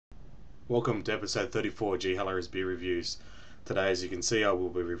Welcome to episode 34 G Hello's Beer Reviews. Today, as you can see, I will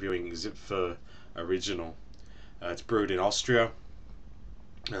be reviewing Zipfer Original. It's brewed in Austria,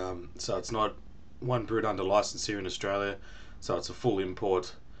 so it's not one brewed under license here in Australia, so it's a full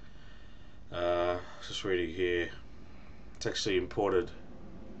import. Just reading here, it's actually imported,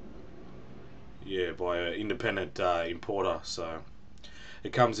 by an independent importer. So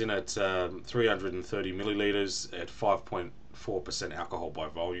it comes in at 330 milliliters at 5.4% alcohol by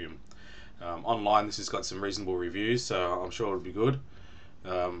volume. Online, this has got some reasonable reviews, so I'm sure it'll be good.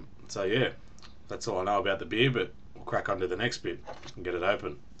 So yeah, that's all I know about the beer, but we'll crack on to the next bit and get it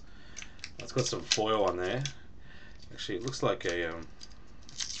open. It's got some foil on there. Actually, it looks like a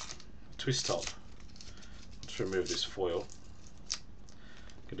twist top. Let's remove this foil.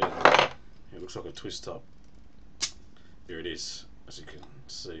 Get out of there. It looks like a twist top. Here it is, as you can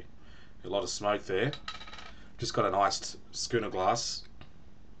see. A lot of smoke there. Just got an iced schooner glass.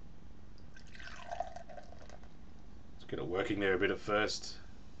 Get it working there a bit at first.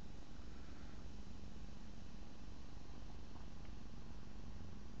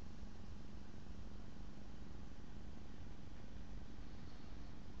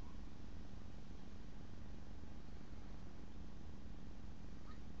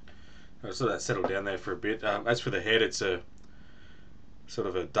 So that settled down there for a bit. As for the head, it's a sort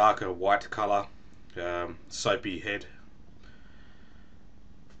of a darker white colour, soapy head.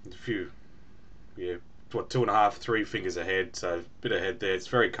 A few, 2.5, 3 fingers ahead, so a bit of head there. It's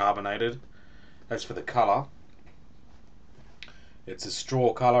very carbonated. As for the colour, it's a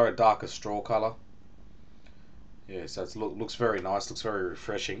straw colour, a darker straw colour. Yeah, so it looks very nice, looks very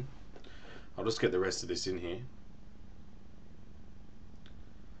refreshing. I'll just get the rest of this in here.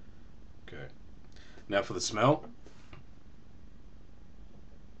 Okay. Now for the smell.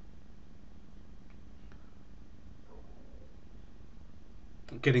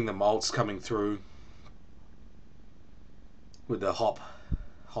 Getting the malts coming through with the hop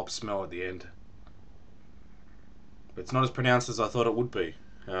smell at the end. But it's not as pronounced as I thought it would be.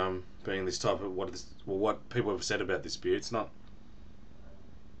 Being this type of what people have said about this beer, it's not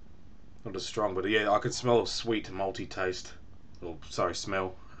as strong. But yeah, I could smell a sweet malty taste. Or sorry,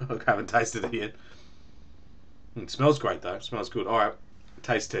 smell. I haven't tasted it yet. It smells great though. It smells good. All right,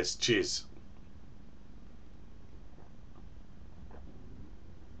 taste test. Cheers.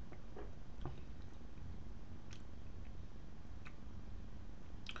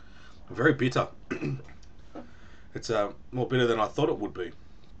 Very bitter. It's more bitter than I thought it would be.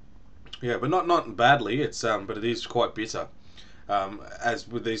 Yeah, but not badly. It's but it is quite bitter. As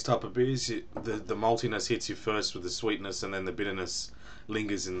with these type of beers, the maltiness hits you first with the sweetness, and then the bitterness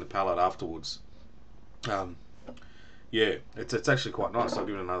lingers in the palate afterwards. Yeah, it's actually quite nice. I'll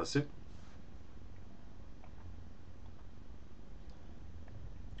give it another sip.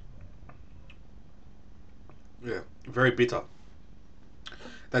 Yeah, very bitter.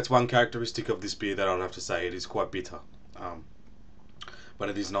 That's one characteristic of this beer that I'd have to say. It is quite bitter, but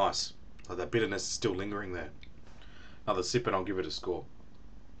it is nice. Like that bitterness is still lingering there. Another sip and I'll give it a score.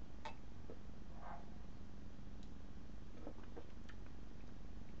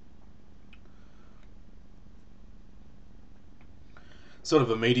 Sort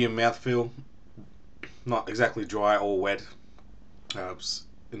of a medium mouthfeel, not exactly dry or wet.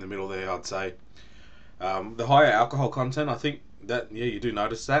 In the middle there, I'd say. The higher alcohol content, I think that you do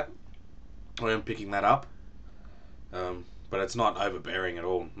notice that. I am picking that up, but it's not overbearing at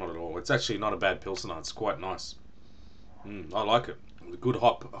all. Not at all. It's actually not a bad pilsner. It's quite nice. I like it. Good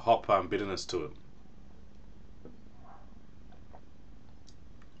hop bitterness to it.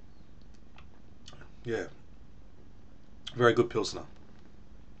 Yeah, very good pilsner.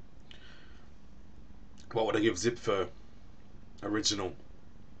 What would I give Zipfer Original?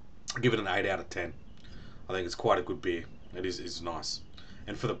 I give it an 8 out of 10. I think it's quite a good beer. It's nice,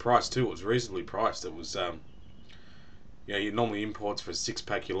 and for the price too, it was reasonably priced. It was you normally imports for a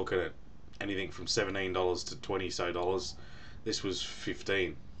 6-pack. You look at it, anything from $17 to $20 so. This was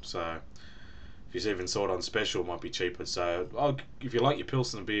 15. So if you even saw it on special, it might be cheaper. So if you like your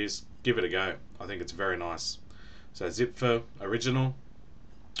Pilsner beers, give it a go. I think it's very nice. So Zipfer Original,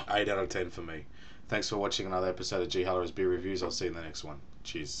 8 out of 10 for me. Thanks for watching another episode of G Hello's Beer Reviews. I'll see you in the next one.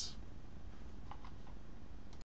 Cheers.